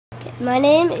My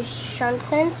name is Sean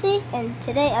Clancy, and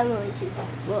today I'm going to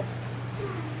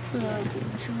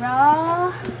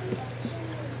draw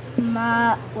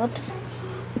my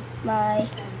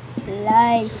life.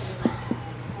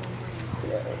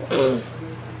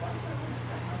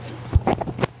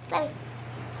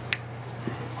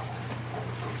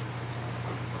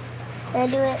 I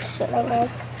do it like that.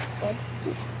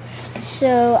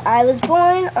 So I was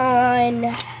born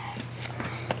on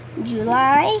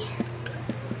July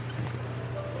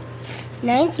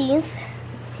 19th,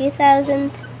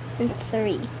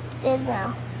 2003.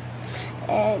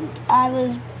 And I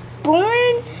was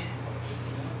born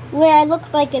where I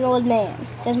looked like an old man.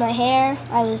 Because my hair,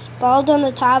 I was bald on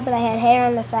the top and I had hair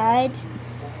on the sides.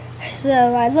 So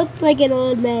I looked like an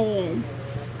old man.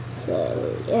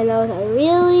 And I was a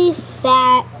really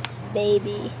fat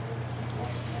baby.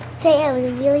 Say I was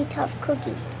a really tough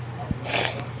cookie.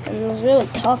 And it was really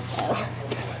tough though.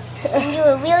 You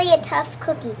were really a tough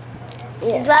cookie.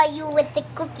 Yes. Draw you with the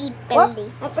cookie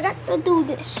belly. I forgot to do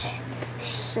this.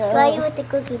 Draw you with the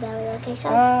cookie belly, okay,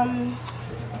 Sean?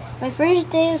 My first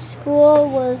day of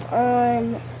school was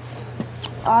on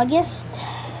August.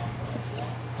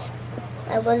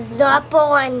 I was not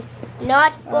born.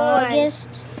 Not born.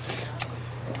 August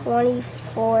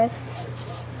 24th,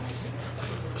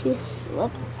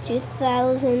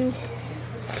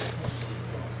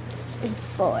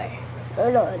 2004. Oh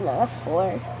no, not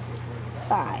 4,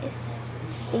 5.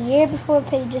 A year before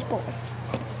Paige was born.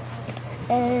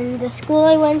 And the school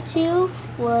I went to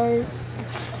was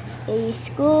a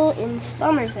school in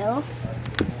Somerville.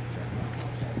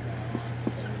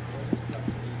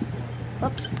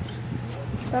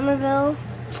 Somerville,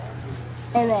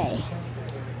 MA.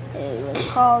 It was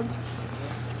called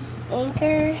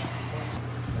Anchor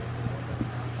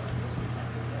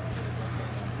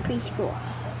Preschool.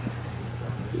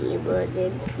 He was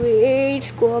in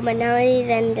preschool, but now he's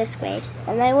in this grade.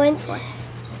 And I went to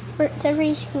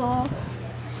preschool,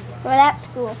 for that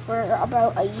school, for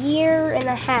about a year and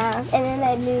a half, and then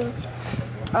I moved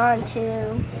on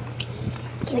to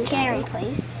the Caring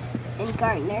Place in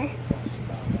Gardner.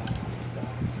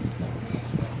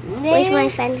 Where's my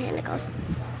friend Hannicles?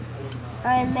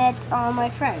 I met all my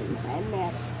friends. I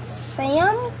met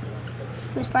Sam,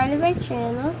 who's part of our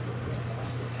channel.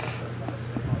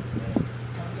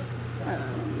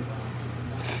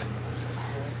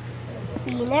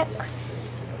 Phoenix,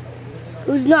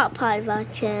 Who's not part of our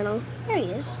channel? there he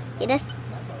is. He just,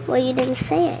 well, you didn't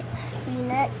say it.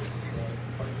 Phoenix.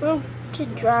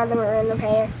 Just draw them random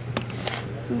hair.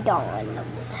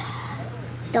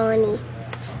 Donnie.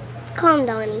 Call him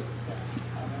Donnie.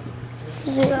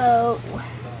 So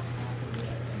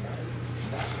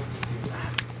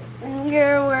we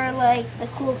were like the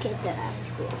cool kids at that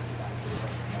school.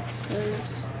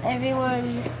 Because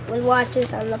everyone would watch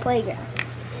us on the playground.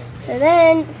 So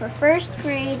then for first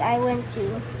grade I went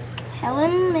to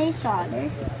Helen May Sauter.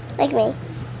 Like me.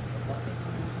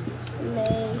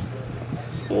 May.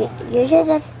 You should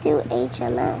just do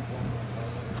HMS.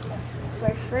 For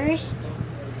first,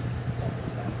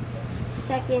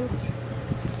 second,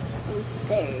 and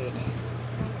third.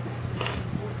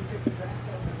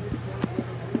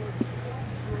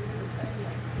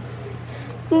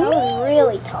 I was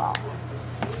really tall.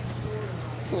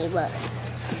 He was.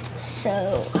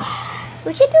 So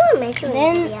We should do a measurement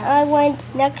then video. I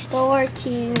went next door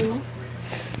to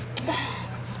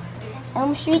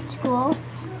Elm Street School.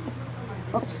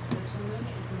 Oops.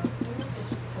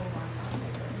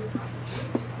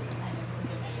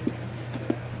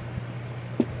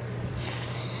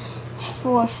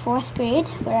 For fourth grade,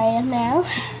 where I am now.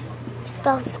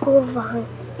 Spell school wrong.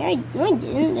 No, I didn't.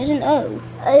 There's an O.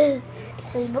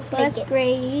 Fourth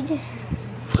grade,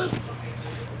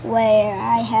 where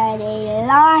I had a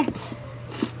lot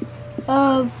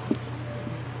of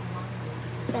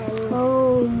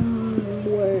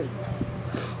homework.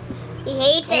 He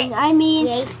hates And it. I mean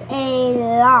He hates a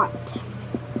lot.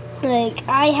 Like,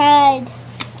 I had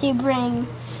to bring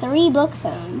 3 books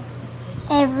home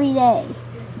every day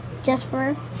just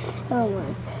for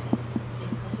homework.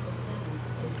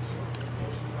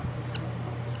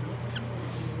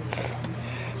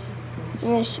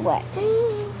 You're gonna sweat.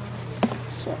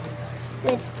 So,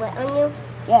 It's wet on you.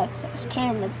 yeah, 'cause I was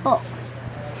carrying the books.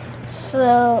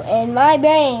 So, and my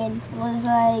brain was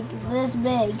like this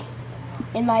big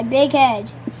in my big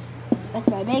head with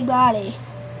my big body.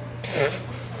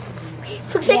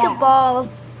 Looks like Yeah. a ball.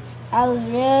 I was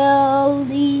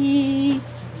really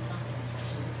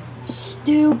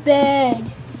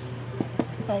stupid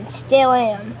and still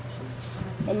am.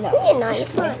 And no, You're not. You're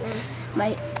smart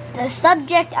now. the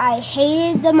subject I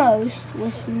hated the most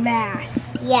was math.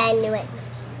 Yeah, I knew it.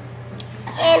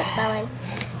 And spelling.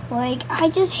 Like, I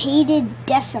just hated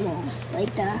decimals.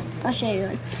 Like I'll show you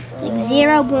one. Like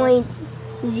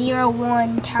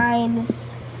 0.01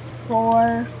 times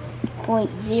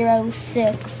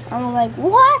 4.06. I was like,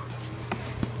 what?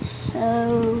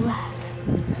 So,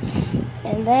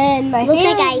 and then my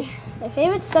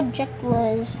favorite subject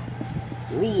was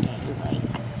reading. Like,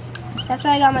 that's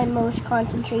where I got my most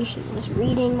concentration, was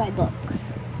reading my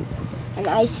books. And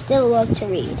I still love to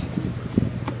read.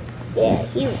 Yeah,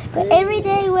 he was But good. every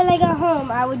day when I got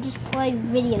home, I would just play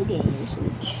video games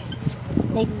and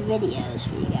make videos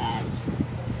for you guys.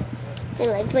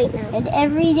 They're like, wait now. And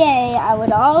every day, I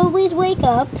would always wake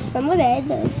up from my bed.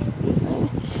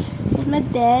 Here's my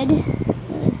bed.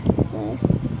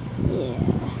 Yeah.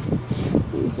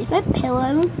 Here's my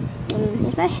pillow. And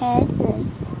here's my head.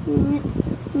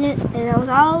 And I was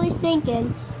always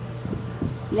thinking,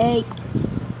 make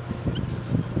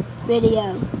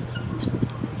video.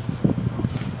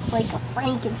 Like a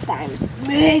Frankenstein.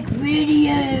 Make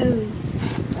video.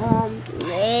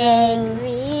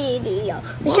 Make video.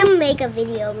 We should make a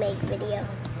video. Make video.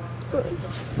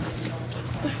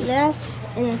 Yes.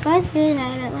 And if I do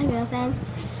that at my girlfriend's,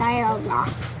 sayonara.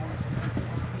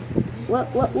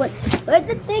 Where'd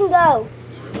the thing go?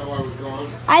 You know I was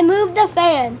gone. I moved the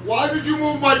fan. Why did you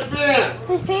move my fan?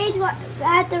 This page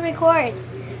had to record.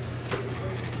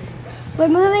 We're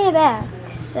moving it back.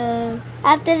 So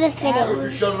After this You video.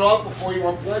 shut it off before you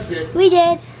unplugged it. we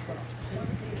did.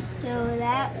 So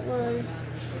that was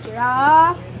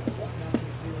draw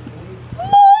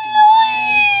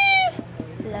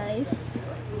life.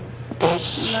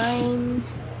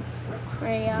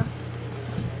 Minecraft.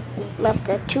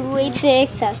 Master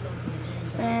 286.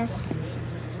 Master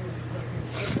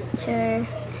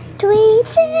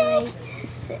 286.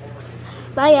 6.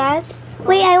 Bye guys.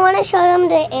 Wait, I want to show them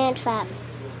the ant trap.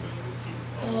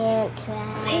 Ant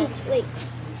trap. Wait.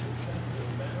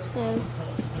 So,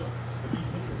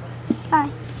 bye.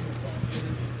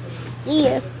 See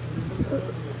ya.